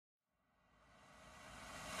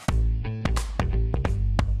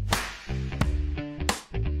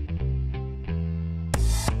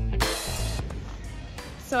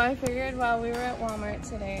So I figured while we were at Walmart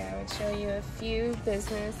today, I would show you a few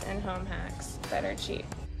business and home hacks that are cheap.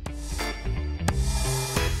 Do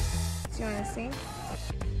you want to see?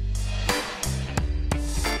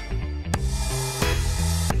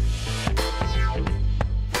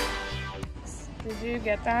 Did you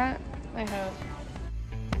get that? I hope.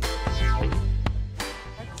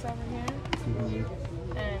 That's over here.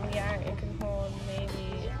 And yeah, it can hold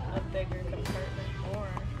maybe a bigger compartment more.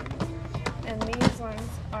 And these ones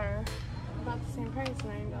are about the same price,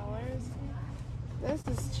 $9. This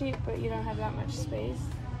is cheap, but you don't have that much space.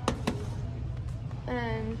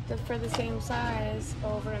 And for the same size,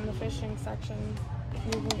 over in the fishing section,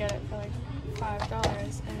 you can get it for like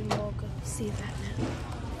 $5, and we'll go see that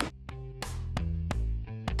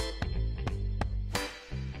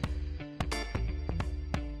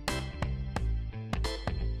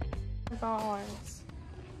now. $5.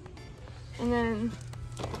 And then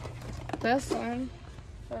this one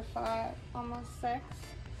for $5, almost $6.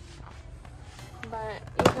 But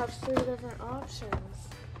you have 3 different options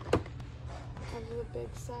of the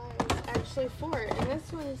big size. Actually 4, and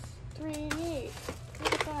this one is $3.88.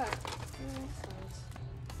 Look at that.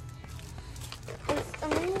 It's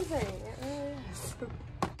amazing. It really is.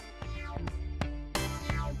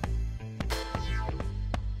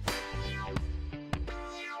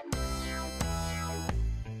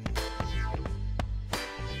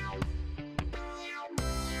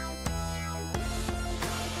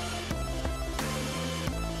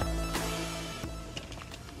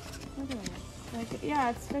 Like, yeah,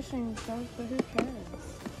 it's fishing stuff, but who cares?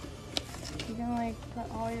 You can like put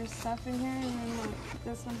all your stuff in here, and then like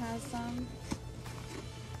this one has some.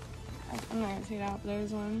 I'm not gonna take it out, but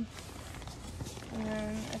there's one. And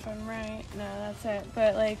then if I'm right, no, that's it.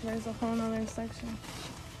 But like, there's a whole nother section.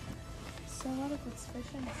 So what if it's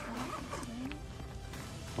fishing stuff?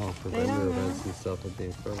 Oh, for regular events and stuff would be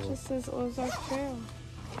incredible. It just says Ozark Trail.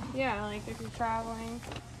 Yeah, like if you're traveling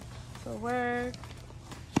for work.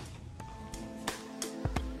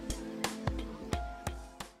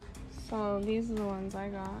 So these are the ones I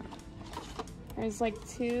got. There's like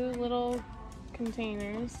 2 little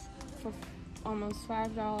containers for almost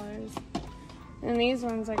 $5. And these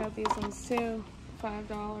ones, I got these ones too,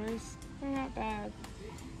 $5. They're not bad.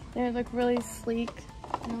 They look really sleek,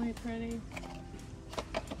 really pretty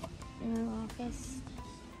in an office.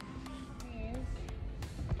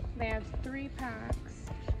 They have 3 packs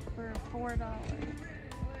for $4.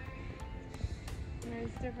 And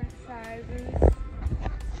there's different sizes.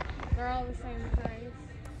 They're all the same price,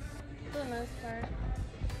 for the most part.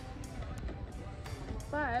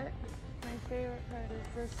 But my favorite part is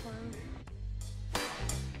this one.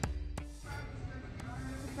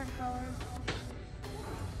 Different colors.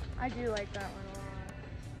 I do like that one a lot.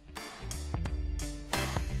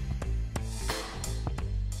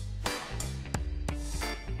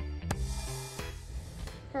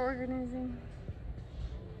 For organizing.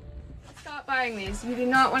 Stop buying these. You do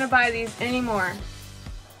not want to buy these anymore.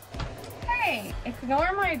 Hey,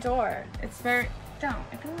 ignore my door. It's very... Don't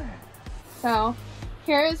ignore it. So,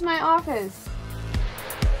 here is my office.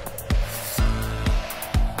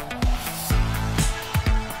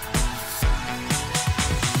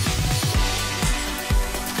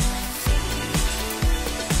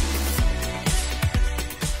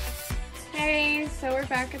 Hey, so we're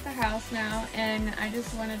back at the house now, and I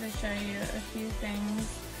just wanted to show you a few things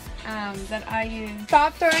that I use.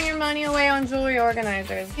 Stop throwing your money away on jewelry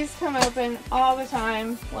organizers. These come open all the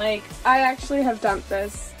time. Like, I actually have dumped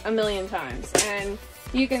this a million times, and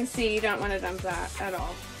you can see you don't want to dump that at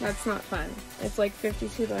all. That's not fun. It's like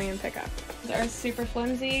 52 billion pickup. They're super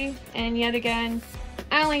flimsy, and yet again,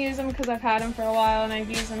 I only use them because I've had them for a while, and I've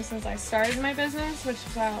used them since I started my business, which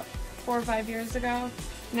is about 4 or 5 years ago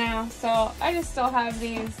now. So I just still have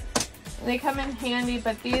these. They come in handy,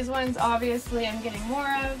 but these ones obviously I'm getting more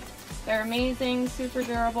of. They're amazing, super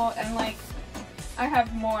durable, and like I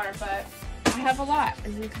have more, but I have a lot,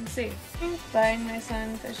 as you can see. Buying my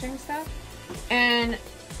son fishing stuff, and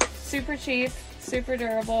super cheap, super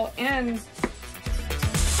durable, and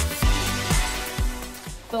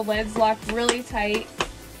the lids lock really tight.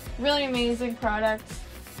 Really amazing product.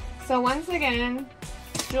 So once again,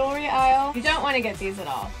 jewelry aisle, you don't want to get these at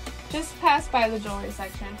all. Just pass by the jewelry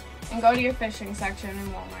section and go to your fishing section in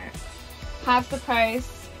Walmart. Half the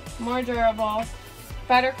price, more durable,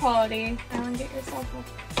 better quality. I want to get yourself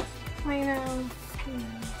a Plano.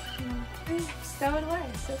 Stow it away.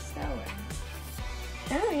 So stow it.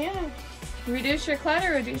 Oh yeah. Reduce your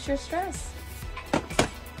clutter, reduce your stress.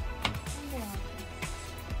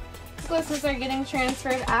 Necklaces are getting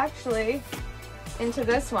transferred actually into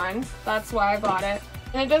this one. That's why I bought it.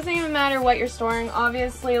 And it doesn't even matter what you're storing.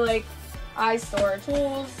 Obviously, like, I store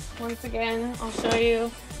tools, once again, I'll show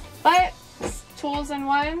you. But tools in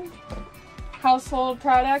one, household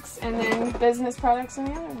products, and then business products in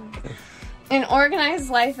the other one. An organized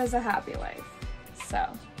life is a happy life. So,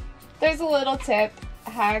 there's a little tip,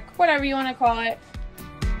 hack, whatever you want to call it.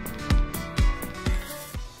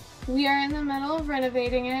 We are in the middle of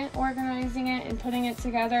renovating it, organizing it, and putting it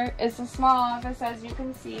together. It's a small office, as you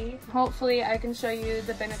can see. Hopefully I can show you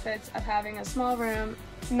the benefits of having a small room.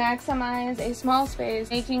 Maximize a small space,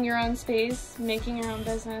 making your own space, making your own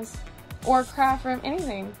business, or craft room,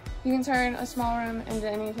 anything. You can turn a small room into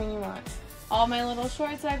anything you want. All my little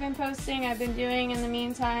shorts I've been posting, I've been doing in the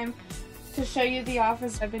meantime to show you the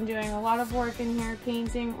office. I've been doing a lot of work in here,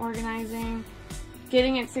 painting, organizing,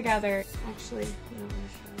 getting it together. Actually,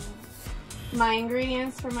 my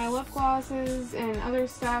ingredients for my lip glosses and other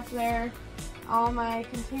stuff there, all my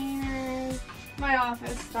containers, my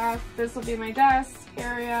office stuff. This will be my desk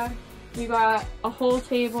area. We got a whole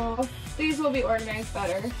table. These will be organized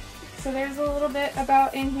better. So there's a little bit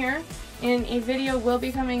about in here, and a video will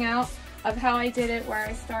be coming out of how I did it, where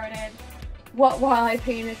I started, what wall I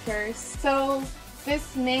painted first. So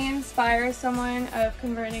this may inspire someone of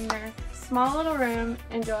converting their small little room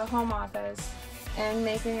into a home office and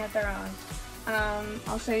making it their own.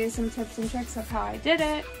 I'll show you some tips and tricks of how I did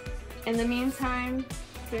it. In the meantime,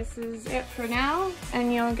 this is it for now,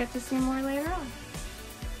 and you'll get to see more later on.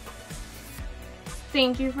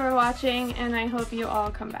 Thank you for watching, and I hope you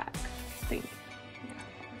all come back.